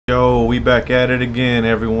we back at it again,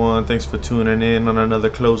 everyone. Thanks for tuning in on another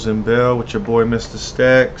Closing Bell with your boy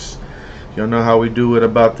Mr.Stacks. Y'all know how we do it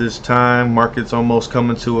about this time. Market's almost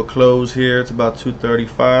coming to a close here. It's about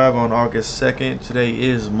 2:35 on August 2nd. Today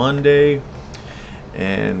is Monday.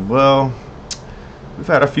 And, well, we've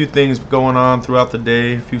had a few things going on throughout the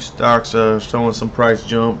day. A few stocks showing some price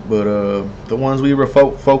jump. But the ones we were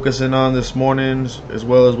focusing on this morning, as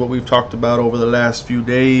well as what we've talked about over the last few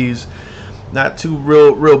days, not too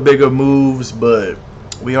real big of moves, but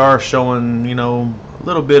we are showing, you know, a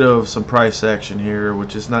little bit of some price action here,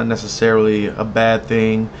 which is not necessarily a bad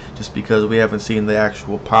thing, just because we haven't seen the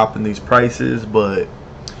actual pop in these prices. But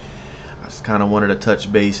I just kind of wanted to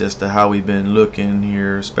touch base as to how we've been looking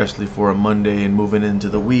here, especially for a Monday and moving into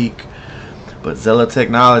the week. But XELA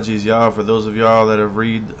Technologies, y'all, for those of y'all that have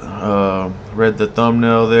read the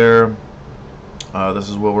thumbnail there, this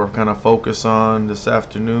is what we're kind of focused on this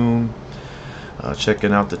afternoon.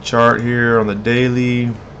 Checking out the chart here on the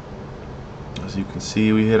daily. As you can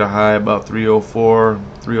see, we hit a high about 304,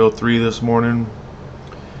 303 this morning.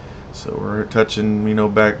 So we're touching, you know,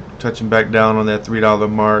 touching back down on that $3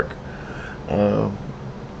 mark.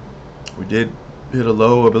 We did hit a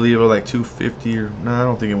low, I believe, of like 250 or no, I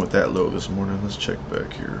don't think it went that low this morning. Let's check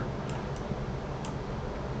back here.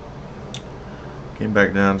 Came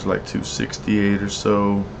back down to like 268 or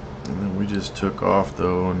so. And then we just took off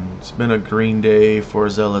though, and it's been a green day for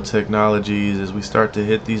XELA Technologies as we start to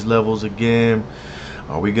hit these levels again.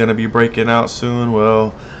 Are we going to be breaking out soon?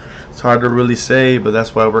 Well, it's hard to really say, but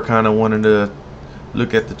that's why we're kind of wanting to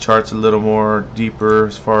look at the charts a little more deeper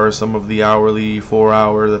as far as some of the hourly, 4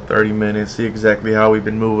 hour, the 30 minutes, see exactly how we've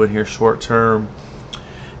been moving here short term.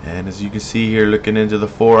 And as you can see here, looking into the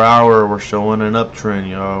 4 hour, we're showing an uptrend,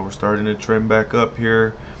 y'all. We're starting to trend back up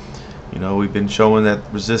here. You know, we've been showing that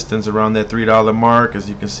resistance around that $3 mark. As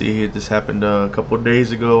you can see here, this happened a couple of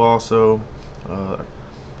days ago also, or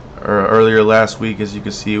earlier last week. As you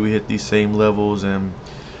can see, we hit these same levels, and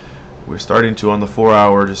we're starting to, on the 4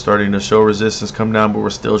 hour, just starting to show resistance come down, but we're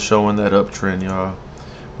still showing that uptrend, y'all.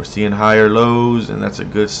 We're seeing higher lows, and that's a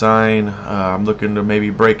good sign. I'm looking to maybe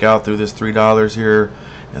break out through this $3 here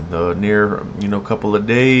in the near, you know, couple of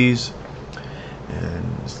days. And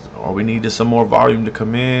all we need is some more volume to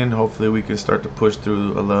come in. Hopefully we can start to push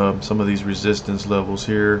through some of these resistance levels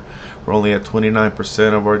here. We're only at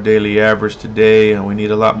 29% of our daily average today, and we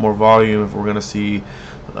need a lot more volume if we're going to see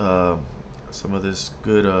some of this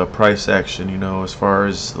good price action, you know, as far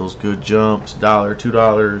as those good jumps, $1,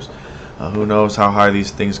 $2. Who knows how high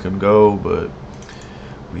these things can go, but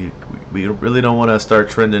we really don't want to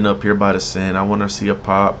start trending up here by the cent. I want to see a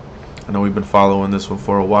pop. I know we've been following this one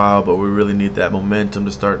for a while, but we really need that momentum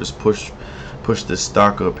to start to push this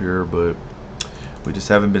stock up here. But we just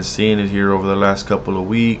haven't been seeing it here over the last couple of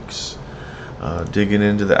weeks. Digging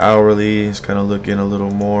into the hourly, it's kind of looking a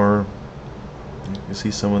little more. You can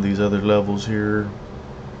see some of these other levels here.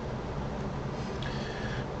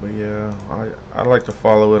 But yeah, I like to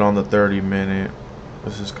follow it on the 30-minute.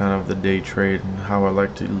 This is kind of the day trade and how I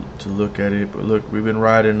like to look at it. But look, we've been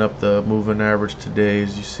riding up the moving average today,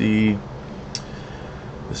 as you see.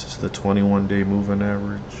 This is the 21-day moving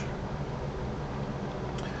average.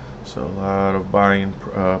 So a lot of buying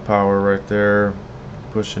power right there,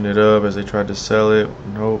 pushing it up as they tried to sell it.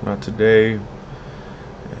 Nope, not today.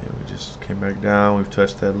 And we just came back down. We've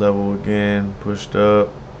touched that level again, pushed up.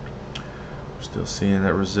 We're still seeing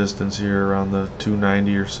that resistance here around the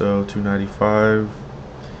 290 or so, 295.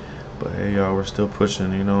 But hey, y'all, we're still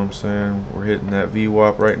pushing, you know what I'm saying? We're hitting that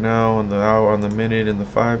VWAP right now on the hour, on the minute, and the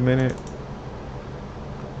 5-minute.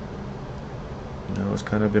 You know, it's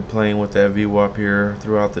kind of been playing with that VWAP here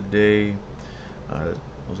throughout the day. It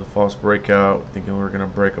was a false breakout, thinking we were going to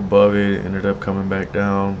break above it. Ended up coming back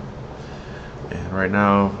down. And right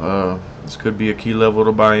now, this could be a key level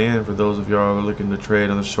to buy in for those of y'all that are looking to trade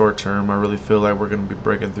in the short term. I really feel like we're going to be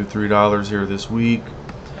breaking through $3 here this week.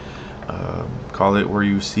 Call it where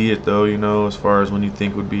you see it though, you know, as far as when you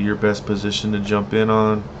think would be your best position to jump in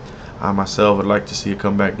on. I myself would like to see it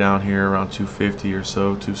come back down here around 250 or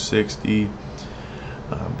so, 260.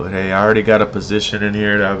 But hey, I already got a position in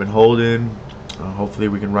here that I've been holding. Hopefully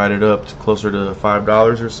we can ride it up to closer to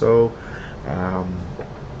 $5 or so. I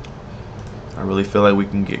really feel like we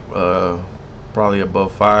can get probably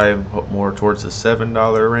above 5, more towards the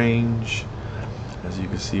 $7 range. As you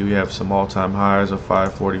can see, we have some all-time highs of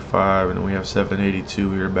 545, and we have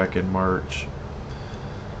 782 here back in March.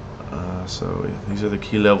 So these are the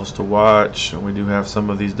key levels to watch, and we do have some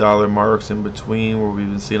of these dollar marks in between where we've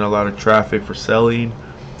been seeing a lot of traffic for selling.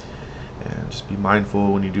 And just be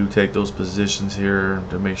mindful when you do take those positions here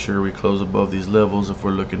to make sure we close above these levels if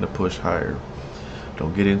we're looking to push higher.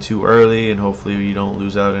 don't get in too early, and hopefully you don't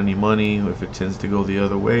lose out any money if it tends to go the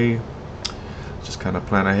other way. Just kind of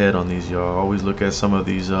plan ahead on these, y'all. Always look at some of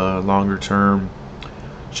these longer term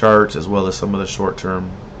charts as well as some of the short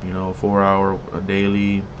term, 4-hour, a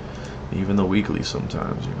daily, even the weekly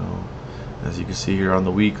sometimes. As you can see here on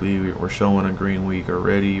the weekly, we're showing a green week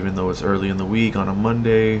already, even though it's early in the week on a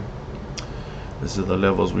Monday. This is the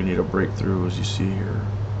levels we need to break through, as you see here.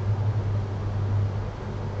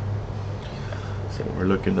 So we're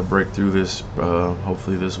looking to break through this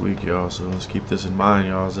hopefully this week, y'all. So let's keep this in mind,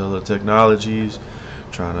 y'all. Exela Technologies,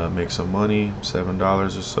 trying to make some money, $7 or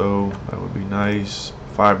so. That would be nice.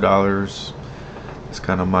 $5. It's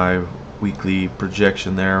kind of my weekly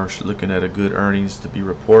projection there. We're looking at a good earnings to be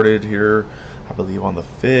reported here, I believe on the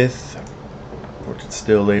 5th, which is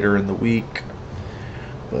still later in the week.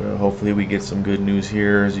 But hopefully we get some good news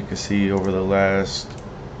here. As you can see, over the last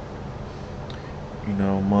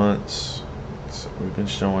months, we've been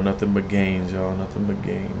showing nothing but gains, y'all. Nothing but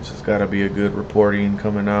gains. It's got to be a good reporting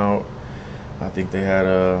coming out. I think they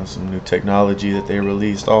had some new technology that they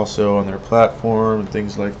released also on their platform and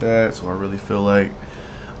things like that. So I really feel like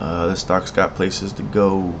the stock's got places to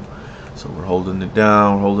go. So we're holding it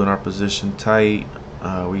down, holding our position tight.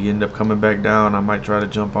 We end up coming back down. I might try to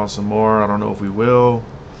jump on some more. I don't know if we will.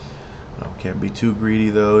 Can't be too greedy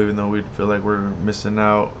though, even though we feel like we're missing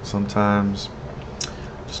out sometimes.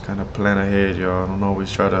 Just kind of plan ahead, y'all. Don't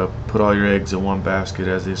always try to put all your eggs in one basket,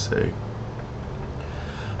 as they say.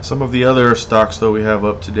 Some of the other stocks though we have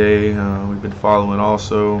up today, we've been following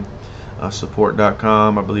also.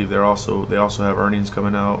 Support.com, I believe they also have earnings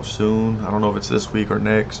coming out soon. I don't know if it's this week or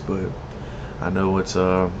next, but I know it's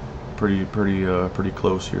pretty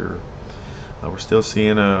close here. We're still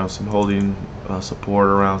seeing some holding support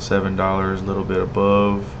around $7, a little bit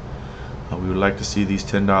above. We would like to see these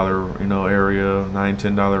 $10 area,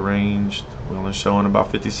 $9-10 range. We're only showing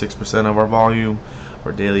about 56% of our volume,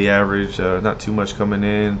 our daily average. Not too much coming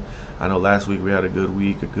in. I know last week we had a good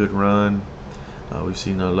week, a good run. We've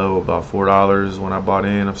seen a low about $4 when I bought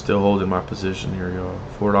in. I'm still holding my position here, y'all.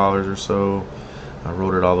 $4 or so. I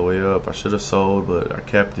rode it all the way up. I should have sold, but I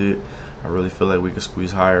kept it. I really feel like we could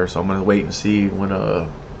squeeze higher, so I'm gonna wait and see when the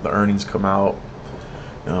earnings come out.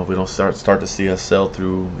 If we don't start to see us sell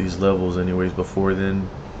through these levels anyways before then,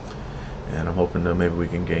 and I'm hoping that maybe we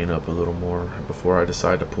can gain up a little more before I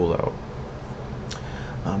decide to pull out.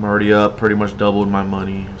 I'm already up, pretty much doubled my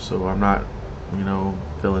money, so I'm not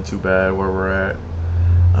feeling too bad where we're at.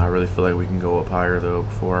 I really feel like we can go up higher though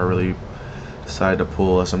before I really decide to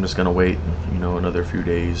pull us. I'm just gonna wait another few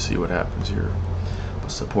days, see what happens here.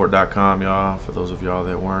 But support.com, y'all, for those of y'all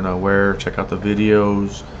that weren't aware, check out the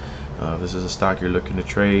videos. If this is a stock you're looking to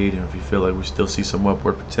trade, and if you feel like we still see some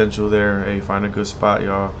upward potential there, hey, find a good spot,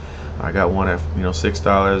 y'all. I got one at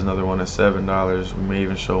 $6, another one at $7. We may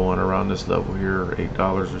even show one around this level here,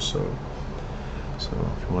 $8 or so. So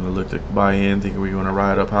if you want to look to buy in, thinking we're going to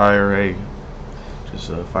ride up higher, hey,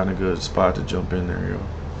 just find a good spot to jump in there, yo.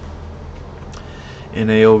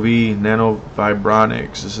 NAOV, Nano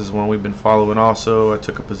Vibronics. This is one we've been following also. I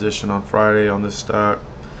took a position on Friday on this stock.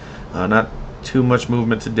 Not too much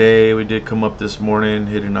movement today. We did come up this morning,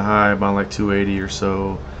 hitting a high about like 280 or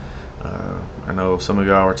so. I know some of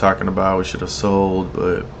y'all were talking about we should have sold,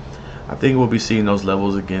 but I think we'll be seeing those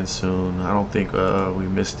levels again soon. I don't think we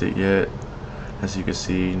missed it yet. As you can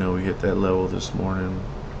see, we hit that level this morning,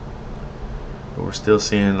 but we're still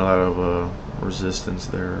seeing a lot of resistance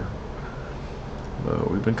there.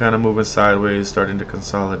 But we've been kind of moving sideways, starting to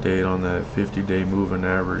consolidate on that 50-day moving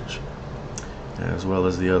average, as well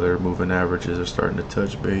as the other moving averages are starting to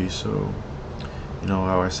touch base. So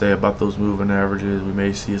how I say about those moving averages, we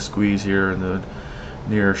may see a squeeze here in the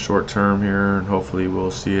near short term here, and hopefully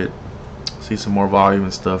we'll see some more volume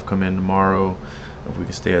and stuff come in tomorrow. If we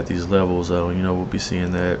can stay at these levels, we'll be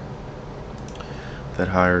seeing that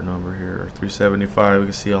higher number here. 375 we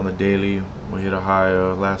can see on the daily. We hit a high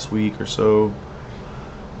last week or so.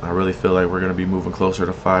 I really feel like we're going to be moving closer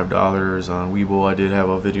to $5 on Webull. I did have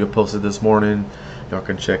a video posted this morning. Y'all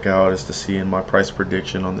can check out as to see in my price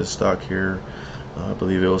prediction on this stock here. I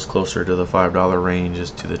believe it was closer to the $5 range as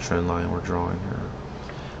to the trend line we're drawing here.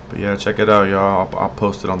 But yeah, check it out, y'all. I'll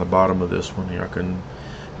post it on the bottom of this one. Y'all can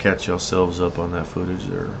catch yourselves up on that footage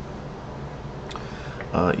there.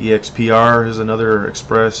 EXPR is another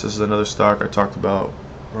Express. This is another stock I talked about.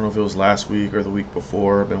 I don't know if it was last week or the week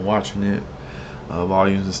before. I've been watching it.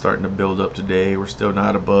 Volumes are starting to build up today. We're still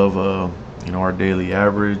not above our daily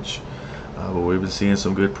average, but we've been seeing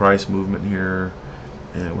some good price movement here,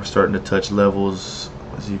 and we're starting to touch levels,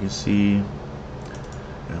 as you can see,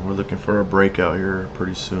 and we're looking for a breakout here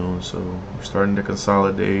pretty soon. So we're starting to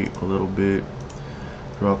consolidate a little bit.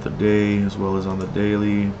 throughout the day as well as on the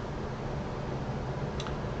daily.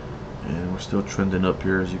 And we're still trending up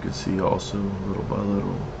here, as you can see, also little by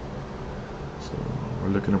little. So we're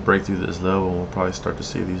looking to break through this level, and we'll probably start to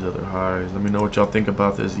see these other highs. Let me know what y'all think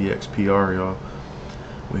about this EXPR, y'all.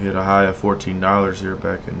 We hit a high of $14 here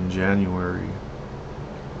back in January.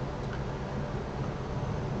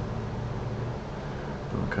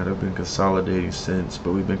 We've kind of been consolidating since,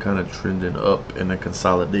 but we've been kind of trending up in a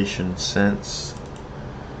consolidation sense,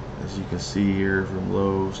 as you can see here, from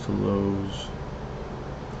lows to lows.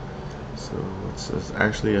 So it's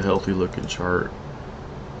actually a healthy looking chart.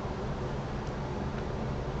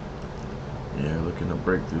 Yeah, looking to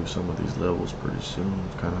break through some of these levels pretty soon.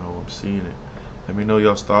 It's kind of how I'm seeing it. Let me know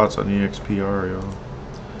y'all's thoughts on the XPR, y'all.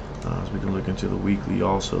 As we can look into the weekly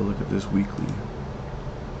also. Look at this weekly.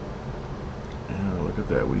 Yeah, look at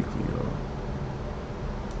that weekly, y'all.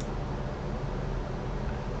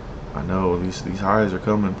 I know these highs are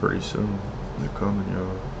coming pretty soon. They're coming,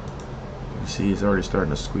 y'all. You can see it's already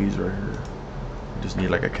starting to squeeze right here. We just need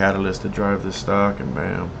like a catalyst to drive this stock, and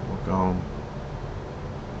bam, we're gone.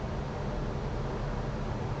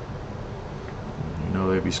 You know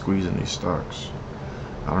they be squeezing these stocks.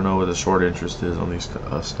 I don't know what the short interest is on these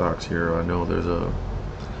stocks here. I know there's a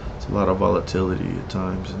lot of volatility at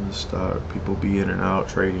times in this stock. People be in and out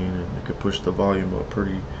trading, and it could push the volume up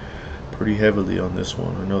pretty heavily on this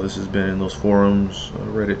one. I know this has been in those forums,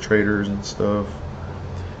 Reddit traders and stuff,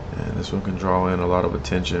 and this one can draw in a lot of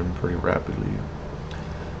attention pretty rapidly.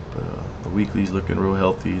 But the weekly's looking real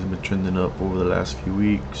healthy. It's been trending up over the last few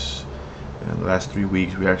weeks, and the last 3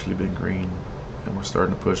 weeks we actually been green, and we're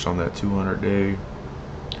starting to push on that 200-day,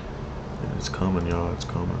 and it's coming, y'all. It's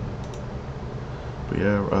coming. But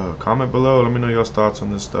yeah, comment below. Let me know y'all's thoughts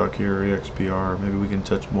on this stock here, EXPR. Maybe we can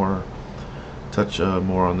touch more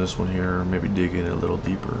on this one here, maybe dig in a little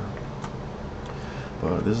deeper.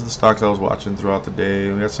 But this is the stocks I was watching throughout the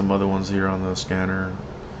day. We got some other ones here on the scanner.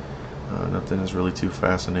 Nothing is really too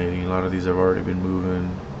fascinating. A lot of these have already been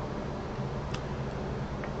moving.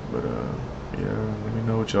 But yeah, let me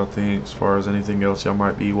know what y'all think as far as anything else y'all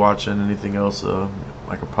might be watching. Anything else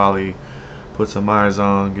I could probably put some eyes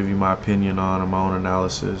on, give you my opinion on, and my own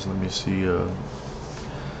analysis. Let me see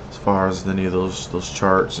as far as any of those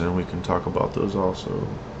charts, and we can talk about those also.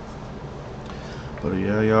 But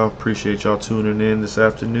yeah, y'all, appreciate y'all tuning in this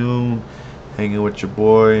afternoon, hanging with your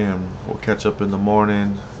boy, and we'll catch up in the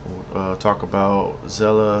morning. We'll talk about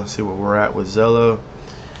XELA, see where we're at with XELA,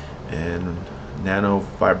 and Nano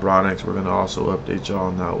Vibronics. We're gonna also update y'all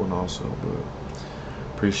on that one also. But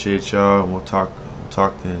appreciate y'all, and we'll talk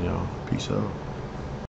then, y'all. Peace out.